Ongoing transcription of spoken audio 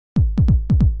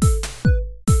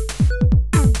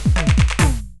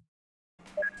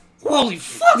Holy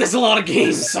fuck, there's a lot of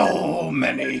games! So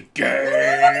many games! Look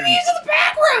at these in the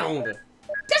background!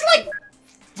 There's like...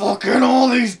 Fucking all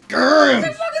these games!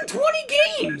 There's fucking 20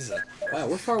 games! Wow,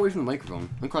 we're far away from the microphone.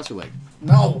 Uncross your leg.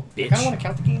 No! Bitch. I kinda wanna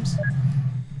count the games.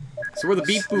 So we're the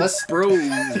Beep Boop Let's... Bros.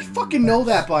 They fucking know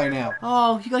that by now.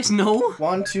 Oh, you guys know?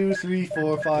 1, 2, 3,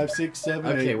 4, 5, 6, 7,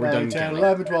 Okay, 8, we're 9, done 10, counting.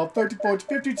 11, 12, 13, 14,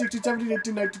 15, 16, 17,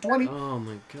 18, 19, 20. Oh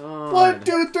my god. 1,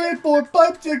 2, 3, 4,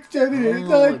 5, 6, 7, 8,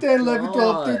 9, 10, 11, 12,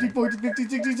 God. 13, 14, 15,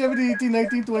 16, 17, 18,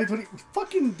 19, 20, 20.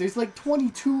 Fucking, there's like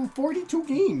 42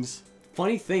 games.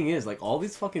 Funny thing is, like, all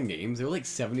these fucking games, they were like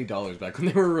 $70 back when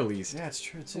they were released. Yeah, it's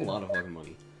true, It's a lot of fucking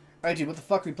money. Alright, dude, what the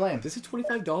fuck are we playing? This is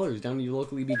 $25 down to your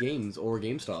local EB Games or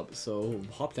GameStop, so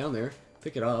hop down there,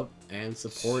 pick it up, and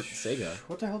support Sega.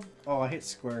 What the hell? Oh, I hit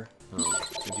square. Oh,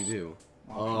 what'd you do?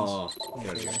 Oh, get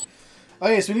out of here.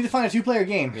 Okay, so we need to find a 2-player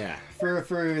game. Yeah. For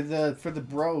the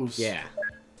bros. Yeah.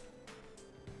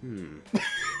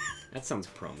 That sounds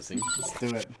promising. Let's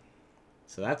do it.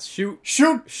 So that's shoot.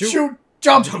 Shoot! Shoot. Shoot!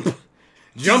 Jump! Jump.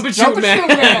 Jump and Jump shoot, and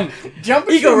man. shoot, man. Jump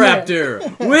and Eagle shoot, man.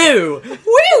 Raptor. Woo.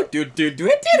 Woo. Do do do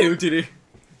do do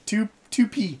do.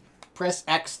 2P. Press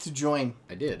X to join.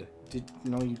 I did.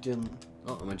 No, you didn't.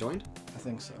 Oh, am I joined? I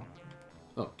think so.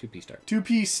 Oh, 2P start.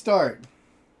 2P start.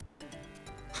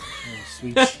 Oh,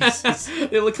 sweet Jesus.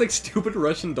 It looks like stupid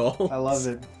Russian doll. I love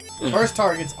it. First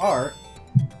targets are...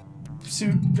 what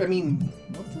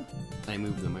the... I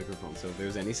moved the microphone, so if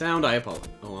there's any sound, I apologize.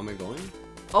 Oh, am I going?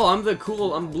 Oh, I'm the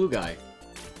blue guy.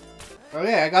 Oh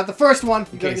yeah, I got the first one.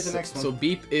 You gotta Okay, get the next one. so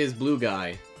Beep is blue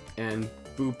guy, and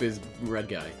Boop is red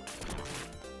guy.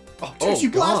 Oh, dude,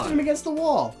 you blasted him against the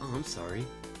wall. Oh, I'm sorry.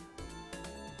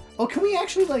 Oh, can we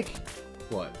actually, like...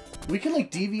 What? We can,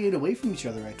 like, deviate away from each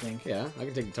other, I think. Yeah, I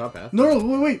can take the top half. No,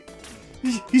 wait.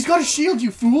 He's got a shield,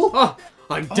 you fool! Oh,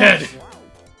 I'm dead!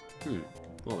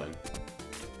 Well then.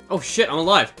 Oh shit, I'm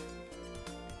alive!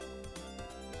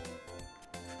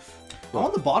 I'm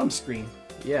on the bottom screen.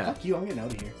 Yeah. Fuck you, I'm getting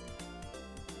out of here.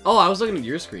 Oh, I was looking at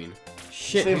your screen.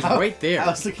 Shit, Same, he's right there. I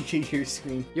was looking at your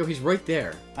screen. Yo, he's right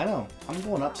there. I know. I'm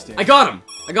going upstairs. I got him!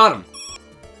 I got him!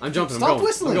 I'm jumping, Stop I'm going.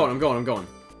 whistling. I'm going. I'm going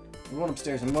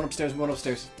upstairs. I'm going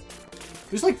upstairs.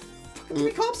 There's like fucking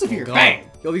 3 cops up here. God.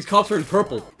 Bang! Yo, these cops are in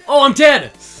purple. Oh, I'm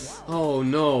dead! Oh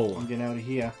no. I'm getting out of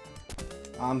here.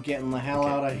 I'm getting the hell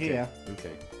out of here.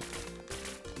 Okay.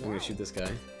 I'm gonna shoot this guy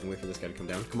and wait for this guy to come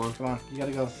down. Come on. Come on, you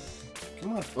gotta go.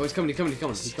 Come on. Oh, he's coming.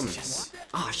 Yes.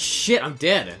 Ah, shit, I'm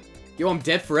dead. Yo, I'm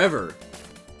dead forever. What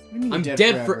do you mean I'm dead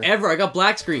dead forever. I got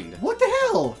black screened. What the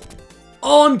hell?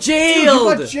 Oh, I'm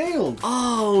jailed! Dude, you got jailed.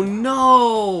 Oh,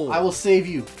 no! I will save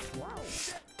you.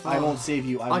 I won't save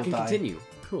you. I will can die. continue.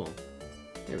 Cool.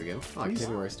 There we go. Oh, I can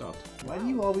continue where I stopped. Why do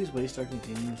you always waste our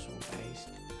continues so fast?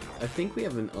 I think we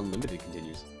have an unlimited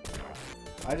continues.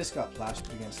 I just got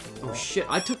plastered against the wall. Oh shit,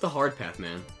 I took the hard path,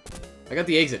 man. I got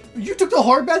the exit. You took the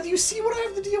hard path? You see what I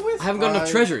have to deal with? I haven't got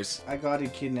enough treasures. I got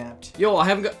it kidnapped. Yo, I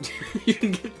haven't got... You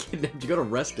didn't get kidnapped, you got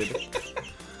arrested.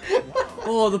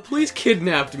 Oh, the police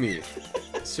kidnapped me.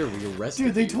 Sir, we arrested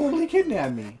Dude, they you. totally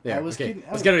kidnapped me. Yeah, I was okay,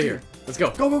 kidnapped. let's get out of here. Let's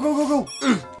go. Go.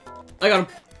 I got him.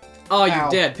 Oh, you're Ow.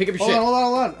 dead. Pick up your shit. Hold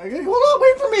on. Hold on,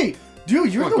 wait for me.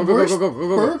 Dude, you're Come on, the go, worst go.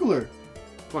 burglar.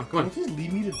 Come on. Don't just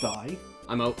leave me to die.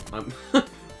 I'm out. I'm...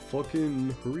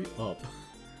 Fucking hurry up.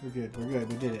 We're good.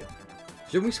 We did it.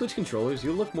 Should we switch controllers?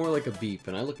 You look more like a Beep,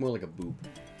 and I look more like a Boop.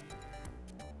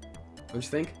 Don't you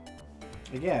think?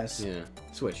 I guess. Yeah.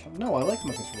 Switch. No, I like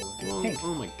my controller. It's Well, pink.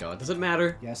 oh my god, does it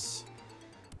matter? Yes.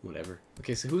 Whatever.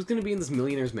 Okay, so who's gonna be in this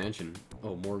millionaire's mansion?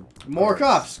 Oh, More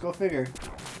cops. Go figure.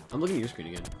 I'm looking at your screen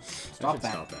again. Stop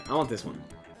that. I want this one.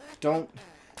 Don't.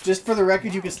 Just for the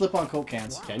record, you can slip on Coke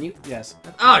cans. Can you? Yes.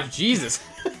 Ah, Jesus!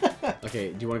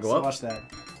 Okay, do you want to go So up? watch that.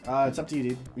 It's up to you,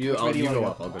 dude. You Which way do you go wanna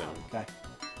up, I'll go down. Okay.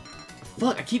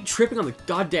 Fuck, I keep tripping on the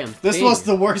goddamn This thing. was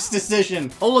the worst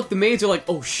decision. Oh, look, the maids are like,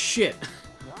 oh shit.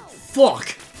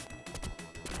 Fuck!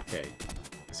 Okay,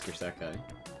 squish that guy.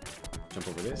 Jump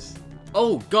over this.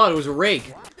 Oh god, it was a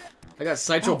rake! I got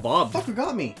Sideshow Bob. Fucker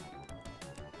got me.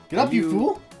 Get up, you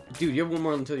fool! Dude, you have one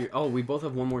more until you're... Oh, we both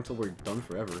have one more until we're done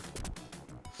forever.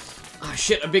 Ah,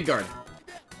 shit, a big guard.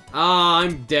 Ah,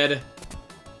 I'm dead.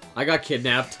 I got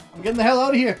kidnapped. I'm getting the hell out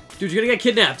of here. Dude, you're gonna get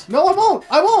kidnapped. No, I won't.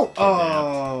 Kidnapped.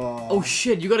 Oh. Oh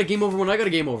shit, you got a game over when I got a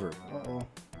game over. Uh-oh.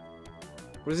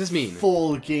 What does this mean?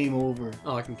 Full game over.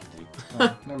 Oh, I can continue.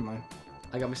 Oh, never mind.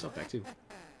 I got my stuff back too.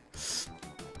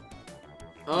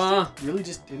 Really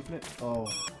just infinite? Oh.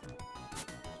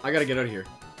 I gotta get out of here.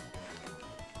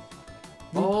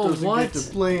 Boop Oh, doesn't what? get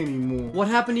to play anymore. What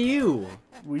happened to you?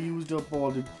 We used up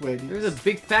all the credits. There's a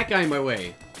big fat guy in my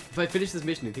way. If I finish this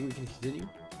mission, do you think we can continue?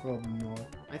 Probably not.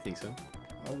 I think so.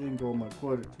 I didn't go on my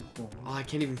credit. Oh, I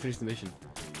can't even finish the mission.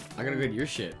 I gotta go get your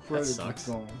shit. That sucks.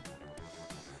 Gone.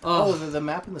 Oh, The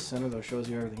map in the center though shows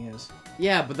you everything is.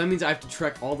 yeah, but that means I have to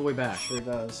trek all the way back. Sure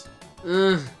does.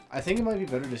 Ugh. I think it might be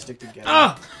better to stick together.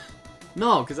 Ah!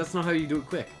 No, because that's not how you do it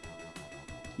quick.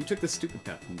 You took the stupid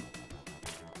path and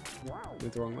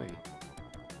went the wrong way.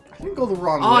 I didn't go the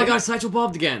wrong way. Oh, I got Sideshow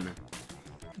Bobbed again.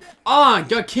 Oh, I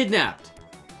got kidnapped.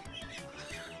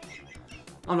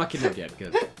 I'm not kidnapped yet.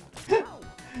 Good.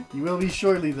 You will be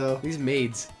shortly though. These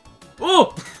maids.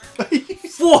 Oh!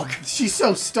 Fuck! She's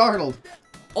so startled.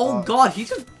 Oh god, he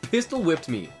just pistol whipped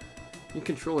me. Your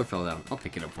controller fell down. I'll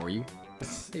pick it up for you.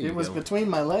 There you It was go. between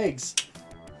my legs.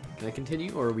 Can I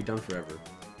continue, or are we done forever?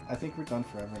 I think we're done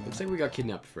forever now. Looks like we got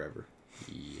kidnapped forever.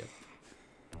 Yep.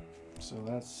 So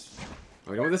that's...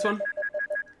 Are we done with this one?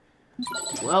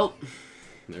 Well,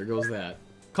 there goes that.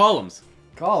 Columns.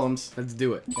 Columns. Let's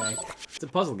do it. Okay. It's a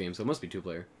puzzle game, so it must be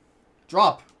two-player.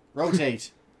 Drop.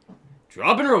 Rotate.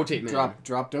 Drop and rotate, man.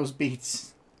 Drop those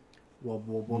beats. Wub,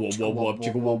 wub, wub, Wub, chicka, wub, wub,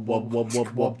 chicka, wub, wub, wub,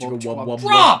 wub, wub, chicka, wub, wub,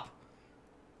 Drop!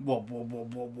 Wub, wub, wub,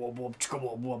 wub, wub, wub, chicka,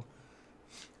 wub, wub.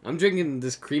 I'm drinking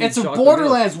this creamy It's a chocolate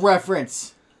Borderlands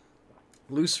reference.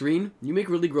 milk. Lucerine, you make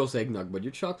really gross eggnog, but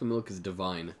your chocolate milk is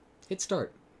divine. Hit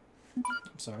start. I'm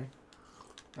sorry.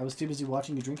 I was too busy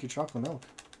watching you drink your chocolate milk.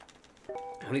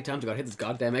 How many times do I gotta hit this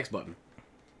goddamn X button?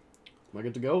 Am I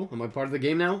good to go? Am I part of the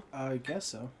game now? I guess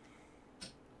so.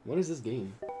 What is this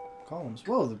game? Columns.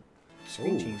 Whoa, the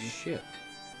screen Oh, changes. shit.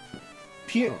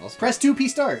 P Oh, I'll start. press 2P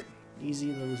start.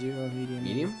 Easy, low, 0, medium.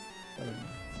 Medium? Whatever.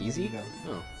 Easy? There you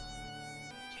go. Oh.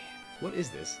 What is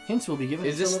this? Hints will be given.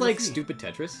 Is until this level like 3. stupid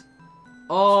Tetris?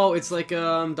 Oh, it's like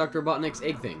Dr. Robotnik's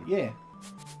egg thing. Yeah.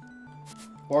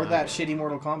 Or Ah. that shitty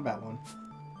Mortal Kombat one.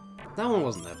 That one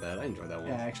wasn't that bad. I enjoyed that one.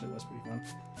 Yeah, actually it was pretty fun.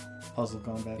 Puzzle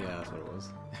Combat. Yeah, that's what it was.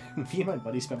 Me and my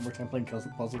buddy spent more time playing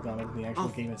Puzzle Combat than the actual Oh,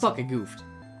 game itself. fuck, I goofed.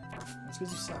 That's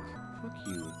because you suck. Fuck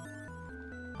you.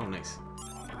 Oh, nice.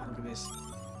 Look at this.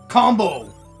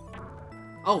 Combo!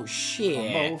 Oh,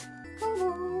 shit.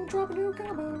 Combo! Drop a new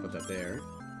combo! Put that there.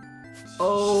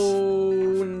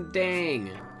 Oh,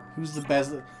 dang. Who's the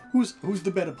best? Who's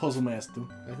the better puzzle master?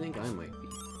 I think I might be.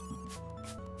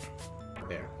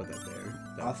 There, put that there.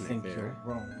 That I can think there. you're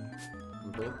wrong.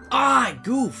 Ah, I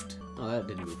goofed! Oh, that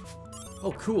didn't move.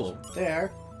 Oh, cool.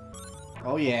 There.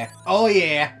 Oh yeah. Oh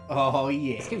yeah. Oh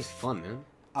yeah. This game's fun, man.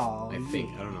 Oh I think.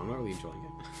 I don't know. I'm not really enjoying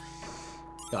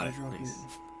it. Got it. Nice.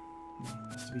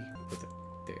 Has to be. Put that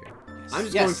there. I'm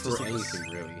just Yes, going for just-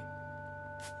 anything, really.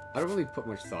 I don't really put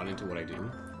much thought into what I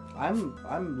do.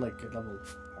 I'm like at level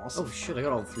awesome. Oh, shit. I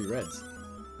got all 3 reds.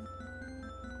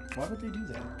 Why would they do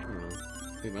that? I don't know.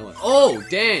 Maybe my life. Oh,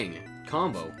 dang!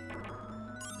 Combo.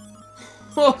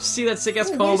 Oh, see that sick-ass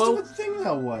What a combo? waste of a thing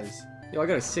that was. Yo, I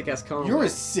got a sick-ass combo. You're a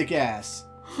sick ass.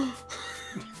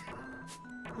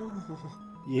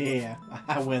 Yeah,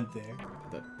 I went there.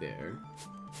 Put that there.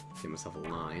 Give myself a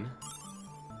line.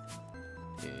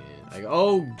 And I go.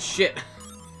 Oh, shit!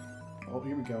 Oh,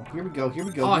 here we go. Here we go. Here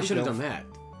we go. Oh, here I we should have go. done that.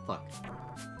 Fuck.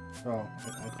 Oh,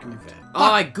 I goofed. Oh,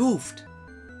 I goofed!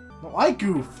 No, I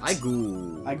goofed. I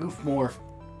goofed. I goofed more.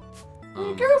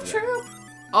 Um, Goof yeah. trip.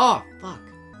 Oh, fuck.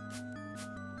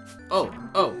 Oh.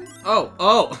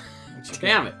 What you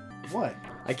Damn got? it. What?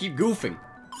 I keep goofing.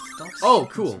 Stop Oh,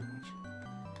 sucking cool. so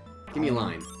much. Give me a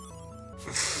line.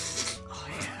 Oh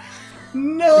yeah.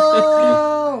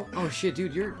 No. Oh, shit,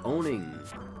 dude, you're owning.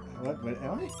 What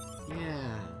am I?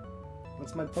 Yeah.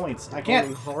 What's my points? I Owning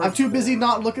can't. I'm too busy hardcore.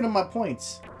 not looking at my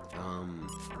points.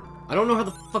 I don't know how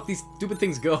the fuck these stupid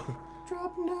things go.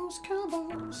 Drop nose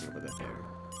combos. Put that there.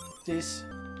 This.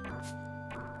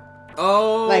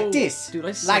 Oh. Like this. Dude,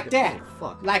 I suck Like at- that. Oh,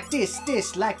 fuck. Like this,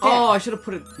 like that. Oh, I should have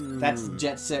put it. That's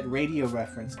Jet Set Radio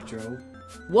reference, Joe.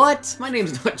 What? My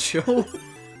name's not Joe.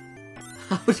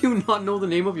 How do you not know the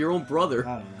name of your own brother?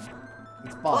 I don't know.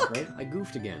 It's Bob, Fuck! right? I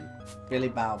goofed again. Billy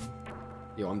Bob.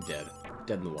 Yo, I'm dead.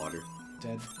 Dead in the water.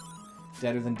 Dead.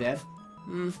 Deader than dead?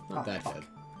 Not Oh, that fuck. dead.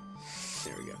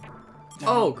 There we go.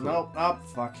 Oh, cool. Nope. Oh,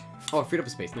 fuck. Oh, I freed up a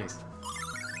space. Nice.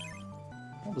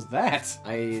 What was that?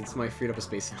 It's my freed up a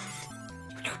space sound.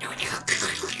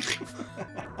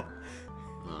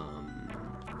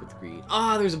 Put the green.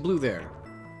 Ah, there's a blue there.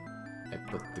 I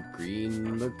put the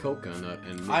green, the coconut,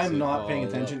 and mix I am it not paying all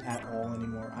attention up. at all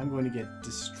anymore. I'm going to get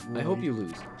destroyed. I hope you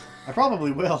lose. I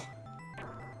probably will.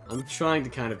 I'm trying to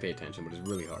kind of pay attention, but it's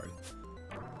really hard.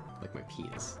 Like my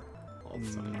penis. All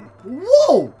the time.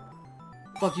 Whoa!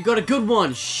 Fuck, you got a good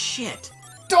one! Shit!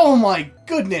 Oh my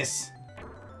goodness!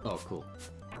 Oh, cool.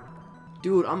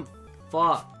 Dude, I'm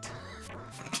fucked.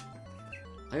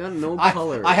 I got no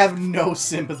color. I have no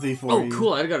sympathy for Oh, you.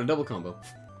 cool, I got a double combo.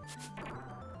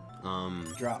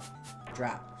 Drop.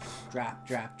 Drop. Drop.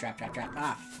 Drop. Drop. Drop. Drop.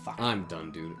 Ah, fuck. I'm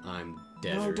done, dude. I'm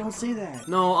dead. No, don't say that.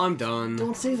 No, I'm done.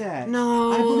 Don't say that.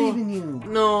 No. I believe in you.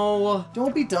 No.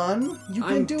 Don't be done. You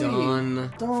can do done.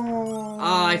 it. Don't.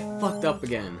 I fucked up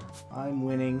again. I'm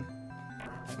winning.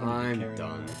 I'm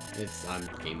done. I'm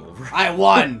game over. I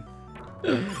won.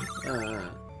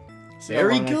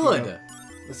 Very good.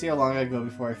 Let's see how long I go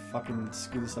before I fucking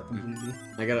screw this up completely.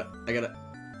 I gotta.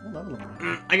 What level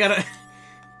am I gotta.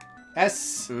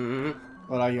 S. Mm,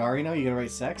 What are you already know? You gonna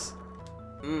write sex?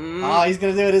 mm. Oh, he's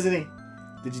gonna do it, isn't he?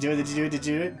 Did you do it? Did you do it? Did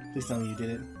you do it? Please tell me you did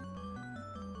it.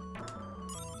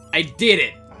 I did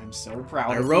it. I'm so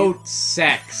proud. I of wrote you.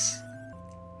 sex.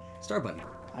 Start button.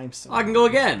 I'm so. I can go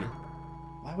again.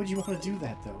 Why would you want to do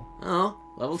that though? Oh,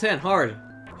 level 10, hard.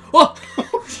 Oh!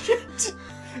 Oh shit!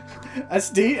 I'm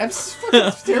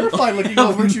fucking terrified looking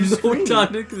over at your no screen.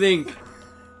 time to think.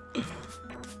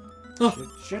 Shit,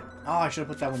 shit. Oh, I should have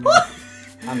put that one down.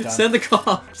 I'm done. Send the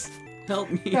cops.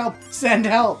 Help me. Help! Send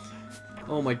help!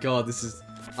 Oh my god, this is...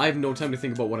 I have no time to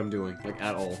think about what I'm doing, like,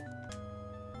 at all.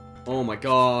 Oh my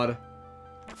god.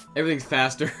 Everything's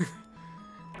faster.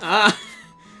 Ah!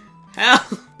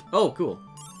 Help! Oh, cool.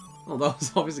 Oh, that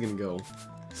was obviously gonna go.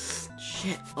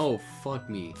 Shit. Oh, fuck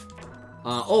me.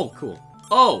 Oh, cool.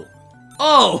 Oh!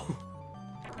 Oh!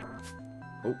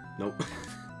 Oh, nope.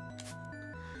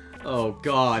 Oh,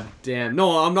 god damn.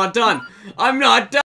 No, I'm not done! I'm not done!